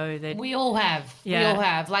come and go. We all have. Yeah. We all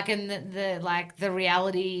have. Like in the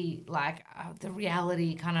reality, the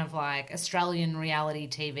reality kind of like Australian reality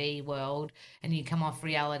TV world, and you come off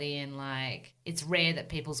reality and like it's rare that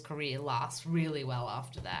people's career lasts really well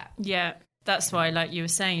after that. Yeah, that's why, like you were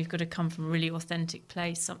saying, you've got to come from a really authentic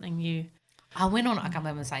place, something you. I can't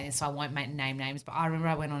remember saying this, so I won't name names, but I remember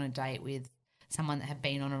I went on a date with someone that had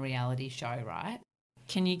been on a reality show, right?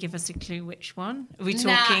 Can you give us a clue which one? Are we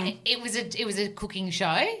talking? Nah, it was a cooking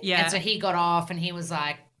show. Yeah. And so he got off and he was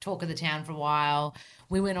like talk of the town for a while.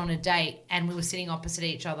 We went on a date and we were sitting opposite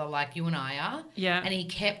each other like you and I are. Yeah. And he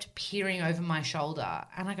kept peering over my shoulder.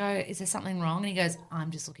 And I go, is there something wrong? And he goes,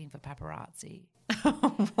 I'm just looking for paparazzi.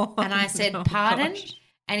 And I said, pardon? Gosh.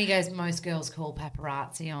 And he goes, most girls call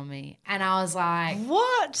paparazzi on me. And I was like,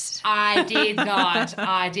 What? I did not.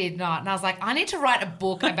 I did not. And I was like, I need to write a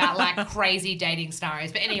book about like crazy dating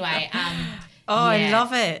scenarios. But anyway, I yeah.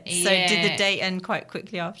 love it. So did Yeah. the date end quite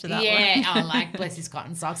quickly after that yeah. one? Oh, like bless his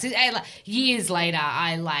cotton socks. Years later,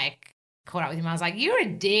 I like caught up with him. I was like, you're a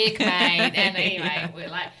dick, mate. And anyway, we're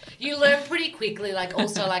like, you learn pretty quickly. Like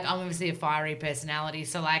also like I'm obviously a fiery personality.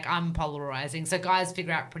 So like I'm polarizing. So guys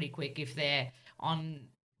figure out pretty quick if they're on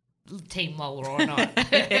Team Lola or not.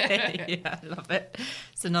 Yeah, I love it.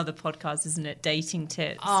 It's another podcast, isn't it? Dating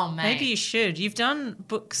tips. Oh, mate. Maybe you should. You've done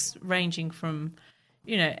books ranging from,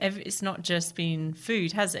 it's not just been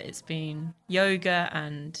food, has it? It's been yoga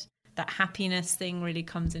and that happiness thing really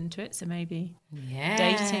comes into it. So maybe Yeah.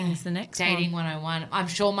 dating's the next Dating one. 101. I'm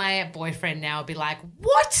sure my boyfriend now will be like,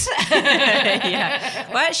 what? Yeah.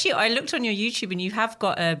 Well, actually, I looked on your YouTube and you have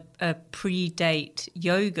got a pre-date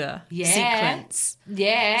yoga sequence.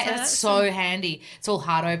 Yeah, So it's that's so handy. It's all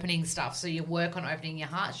heart opening stuff. So you work on opening your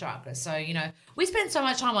heart chakra. So, we spend so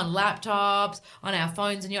much time on laptops, on our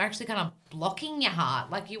phones, and you're actually kind of blocking your heart.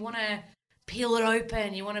 Like you want to peel it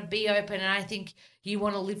open. You want to be open. And I think you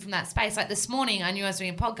want to live from that space. Like this morning, I knew I was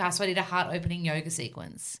doing a podcast, so I did a heart opening yoga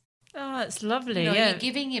sequence. Oh, it's lovely. You're Yeah.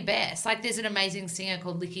 giving your best. Like there's an amazing singer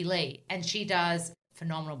called Licky Lee, and she does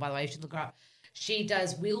phenomenal, by the way. You should look her up. She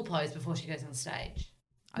does wheel pose before she goes on stage.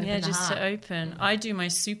 Open Yeah, the just heart. to open. I do my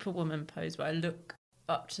superwoman pose where I look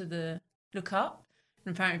up.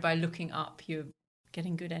 And apparently by looking up, you're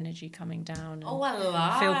getting good energy coming down. And Oh, I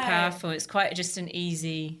love feel it. powerful. It's quite just an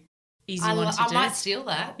easy one to I do. might steal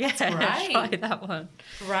that. Yeah, That's great. try that one.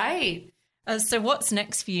 Great. So what's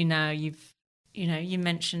next for you now? You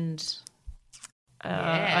mentioned, I'm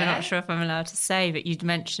Yeah. not sure if I'm allowed to say, but you'd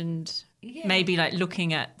mentioned Yeah. maybe like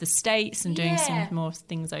looking at the States and doing Yeah. some more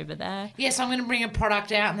things over there. Yeah, so I'm going to bring a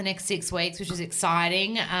product out in the next 6 weeks, which is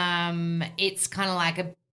exciting. It's kind of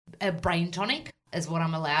like a brain tonic is what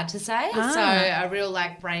I'm allowed to say. Ah. So a real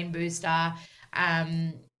like brain booster.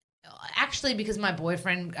 Actually, because my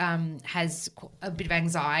boyfriend has a bit of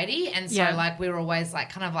anxiety, and so Yeah. like we were always like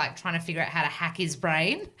kind of like trying to figure out how to hack his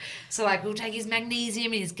brain. So like we'll take his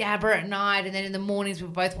magnesium and his GABA at night, and then in the mornings we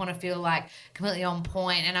both want to feel like completely on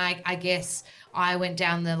point. And I guess I went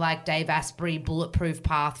down the like Dave Asprey bulletproof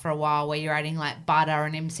path for a while, where you're adding like butter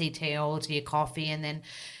and MCT oil to your coffee, and then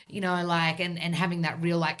and having that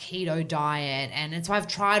real like keto diet. And so I've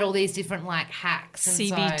tried all these different like hacks.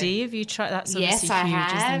 And CBD, have you tried? That's Yes, obviously I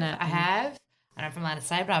huge, have. isn't it? I have. I don't know if I'm allowed to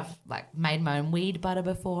say, but I've like made my own weed butter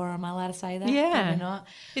before. Am I allowed to say that? Yeah. Probably not.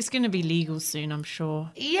 It's going to be legal soon, I'm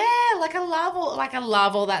sure. Yeah, I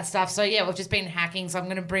love all that stuff. So yeah, we've just been hacking. So I'm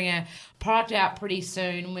going to bring a product out pretty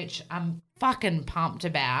soon, which I'm fucking pumped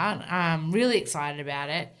about. I'm really excited about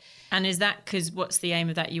it. And is that because what's the aim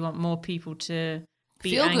of that? You want more people to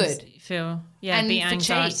be Feel good. And beat for cheap.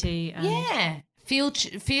 anxiety. And Yeah,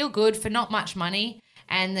 feel good for not much money,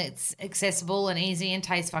 and it's accessible and easy and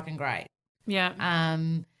tastes fucking great. Yeah.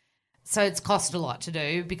 So it's cost a lot to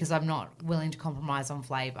do because I'm not willing to compromise on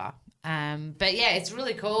flavour. But yeah, it's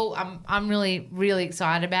really cool. I'm really, really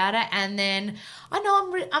excited about it. And then I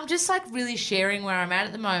know I'm just like really sharing where I'm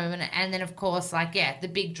at the moment. And then of course, like, yeah, the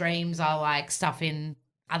big dreams are like stuff in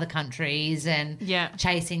other countries and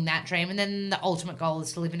chasing that dream. And then the ultimate goal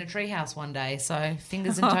is to live in a treehouse one day. So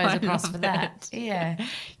fingers and toes I across love for that. it. Yeah.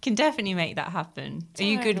 Can definitely make that happen. Are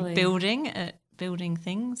you Totally. good building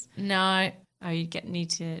things? No, Oh,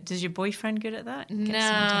 need to. Does your boyfriend good at that?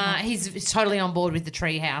 Nah, he's totally on board with the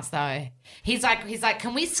tree house though. He's like,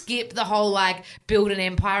 can we skip the whole like build an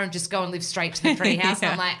empire and just go and live straight to the tree house?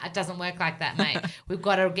 Yeah. I'm like, it doesn't work like that, mate. We've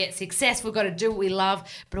got to get success. We've got to do what we love.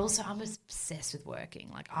 But also, I'm obsessed with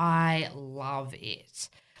working. Like, I love it.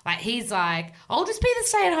 Like, he's like, I'll just be the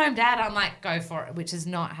stay-at-home dad. I'm like, go for it, which is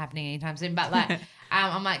not happening anytime soon. But like,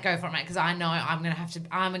 I'm like, go for it, mate, because I know I'm gonna have to.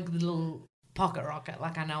 I'm a little pocket rocket.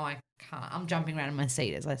 Like, I know I can't. I'm jumping around in my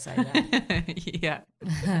seat as I say that. Yeah.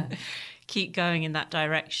 Keep going in that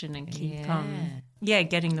direction and keep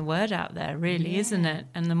getting the word out there, really, isn't it?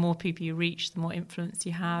 And the more people you reach, the more influence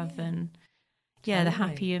you have, and the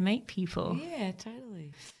happier you make people. Yeah,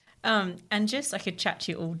 totally. And just I could chat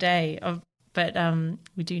to you all day, but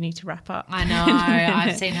we do need to wrap up. I know.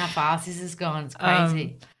 I've seen how fast this has gone. It's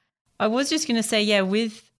crazy. I was just going to say,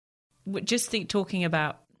 talking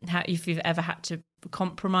about how if you've ever had to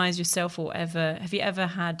compromise yourself or have you ever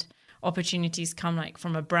had opportunities come like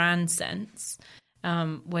from a brand sense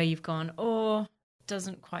where you've gone,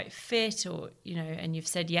 doesn't quite fit, or, and you've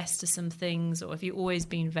said yes to some things, or have you always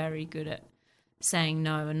been very good at saying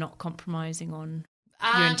no and not compromising on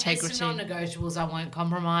your integrity? It's non-negotiables I won't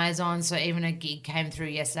compromise on. So even a gig came through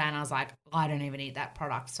yesterday and I was like, I don't even eat that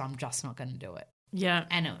product, so I'm just not going to do it. Yeah.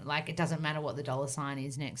 And it doesn't matter what the dollar sign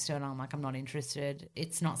is next to it. I'm like, I'm not interested.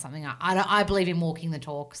 It's not something I believe in walking the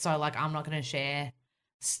talk. So like, I'm not going to share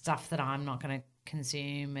stuff that I'm not going to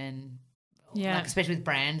consume, and like, especially with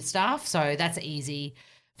brand stuff. So that's easy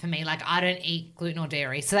for me. Like, I don't eat gluten or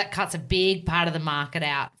dairy. So that cuts a big part of the market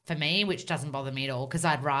out for me, which doesn't bother me at all, because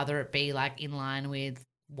I'd rather it be like in line with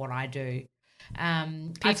what I do.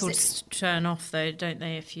 People turn off though, don't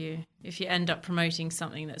they? If you end up promoting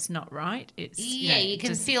something that's not right, it's you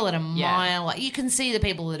can feel it a mile. Like, you can see the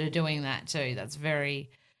people that are doing that too. That's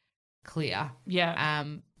very clear. Yeah.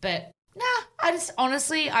 But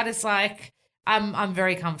I'm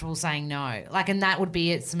very comfortable saying no. Like, and that would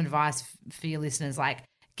be some advice for your listeners. Like,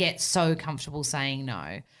 get so comfortable saying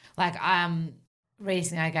no. Like,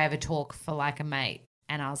 recently I gave a talk for like a mate,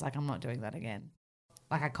 and I was like, I'm not doing that again.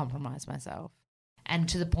 Like, I compromised myself, and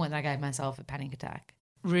to the point that I gave myself a panic attack.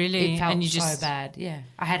 Really? It felt so bad. Yeah.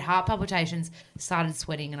 I had heart palpitations, started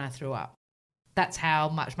sweating, and I threw up. That's how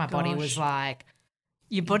much my body was like.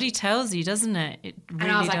 Your body tells you, doesn't it? It really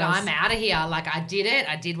And I was like, does. I'm out of here. Like, I did it.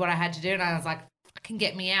 I did what I had to do. And I was like, fucking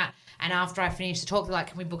get me out. And after I finished the talk, they're like,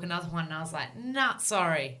 can we book another one? And I was like, nah,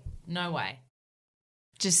 sorry. No way.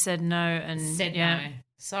 Just said no and no.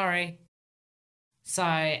 Sorry. So,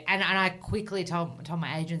 and I quickly told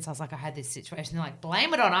my agents, I was like, I had this situation. They're like,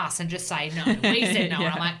 blame it on us and just say no. We said no.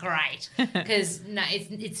 And I'm like, great. Because no,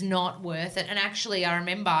 it's not worth it. And actually, I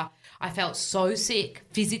remember I felt so sick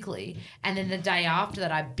physically. And then the day after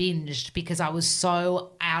that, I binged because I was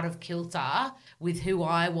so out of kilter with who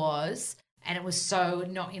I was. And it was so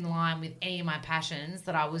not in line with any of my passions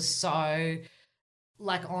that I was so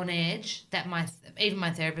like on edge that even my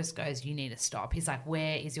therapist goes, you need to stop. He's like,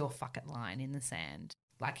 where is your fucking line in the sand?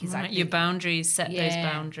 Like, he's like, your boundaries, set those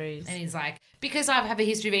boundaries. And he's like, because I have a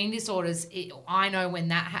history of eating disorders, I know when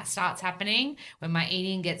that starts happening, when my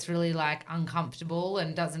eating gets really like uncomfortable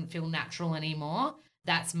and doesn't feel natural anymore,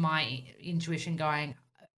 that's my intuition going,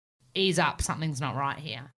 ease up, something's not right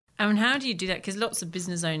here. And how do you do that? Because lots of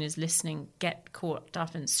business owners listening get caught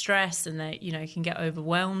up in stress, and they, can get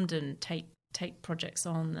overwhelmed and take projects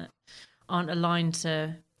on that aren't aligned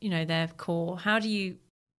to, their core. How do you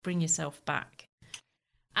bring yourself back?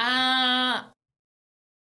 I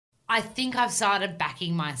think I've started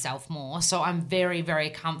backing myself more. So I'm very,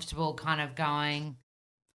 very comfortable kind of going,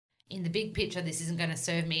 in the big picture, this isn't going to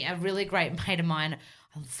serve me. A really great mate of mine,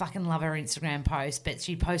 I fucking love her Instagram post, but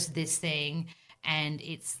she posted this thing, and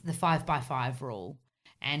it's the 5x5 rule.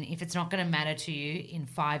 And if it's not going to matter to you in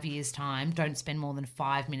 5 years' time, don't spend more than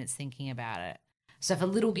 5 minutes thinking about it. So if a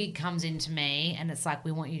little gig comes into me and it's like,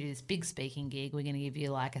 we want you to do this big speaking gig, we're going to give you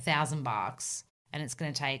like $1,000 and it's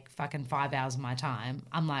going to take fucking 5 hours of my time.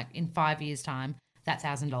 I'm like, in 5 years' time, that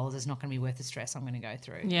 $1,000 is not going to be worth the stress I'm going to go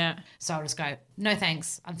through. Yeah. So I'll just go, no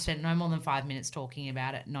thanks. I've spent no more than 5 minutes talking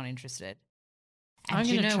about it, not interested. And I'm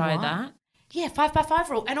going to try that. Yeah, 5x5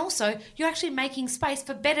 rule. And also, you're actually making space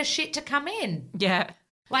for better shit to come in. Yeah.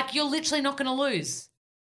 Like, you're literally not going to lose.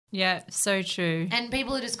 Yeah, so true. And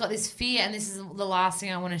people have just got this fear, and this is the last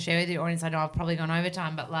thing I want to share with your audience. I know I've probably gone over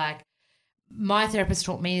time, but like, my therapist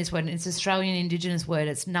taught me this word, and it's an Australian Indigenous word.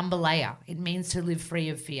 It's numberlayer. It means to live free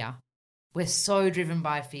of fear. We're so driven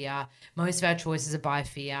by fear. Most of our choices are by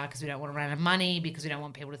fear because we don't want to run out of money, because we don't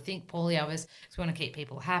want people to think poorly of us, because we want to keep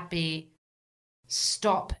people happy.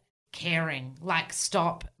 Stop caring. Like,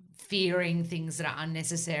 stop fearing things that are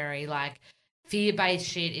unnecessary. Like, fear-based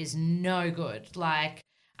shit is no good. Like,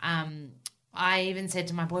 I even said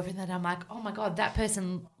to my boyfriend that I'm like, oh my God, that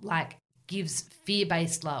person like gives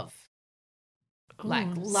fear-based love. Like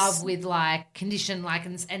love with like condition, like,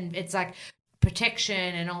 and it's like protection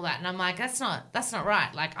and all that. And I'm like, that's not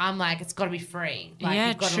right. Like, I'm like, it's got to be free. Like, yeah,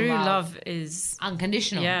 you've got true to love is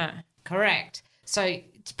unconditional. Yeah. Correct. So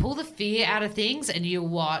to pull the fear out of things and you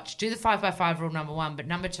watch, do the 5x5 rule, number 1. But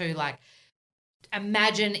number 2, like,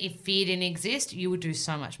 imagine if fear didn't exist, you would do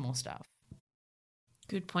so much more stuff.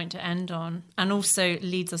 Good point to end on. And also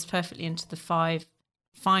leads us perfectly into the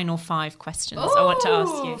final 5 questions I want to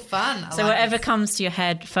ask you. Fun. So whatever comes to your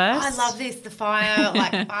head first. I love this. The fire,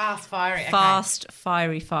 like fast, fiery. Okay. Fast,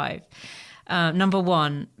 fiery 5. Number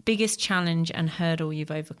 1, biggest challenge and hurdle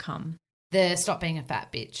you've overcome. The stop being a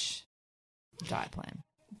fat bitch diet plan.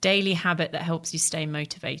 Daily habit that helps you stay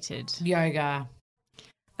motivated. Yoga.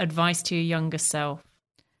 Advice to your younger self.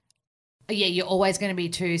 Yeah, you're always going to be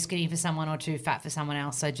too skinny for someone or too fat for someone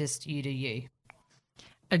else, so just you do you.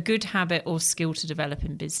 A good habit or skill to develop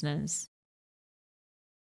in business.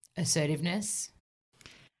 Assertiveness.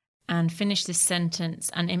 And finish this sentence,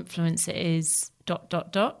 an influencer is ...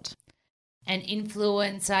 An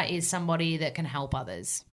influencer is somebody that can help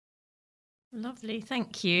others. Lovely,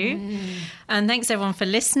 thank you. And thanks everyone for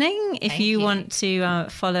listening. If you want to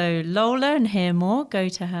follow Lola and hear more, go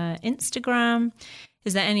to her Instagram.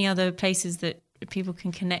 Is there any other places that people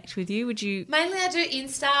can connect with you? Would you? Mainly I do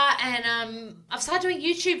Insta and I've started doing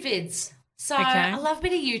YouTube vids. So I love a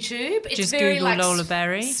bit of YouTube. It's just very Google like Lola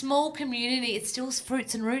Berry. Small community. It's still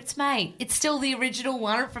Fruits and Roots, mate. It's still the original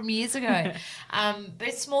one from years ago. But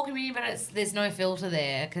it's small community, but there's no filter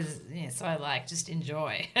there because so I like just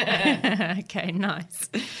enjoy. Okay, nice.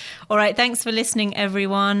 All right, thanks for listening,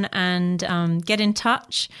 everyone, and get in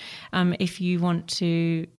touch if you want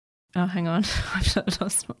to. Oh, hang on, I've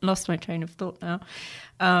lost my train of thought now.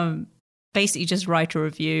 Basically, just write a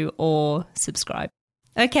review or subscribe.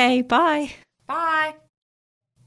 Okay, bye. Bye.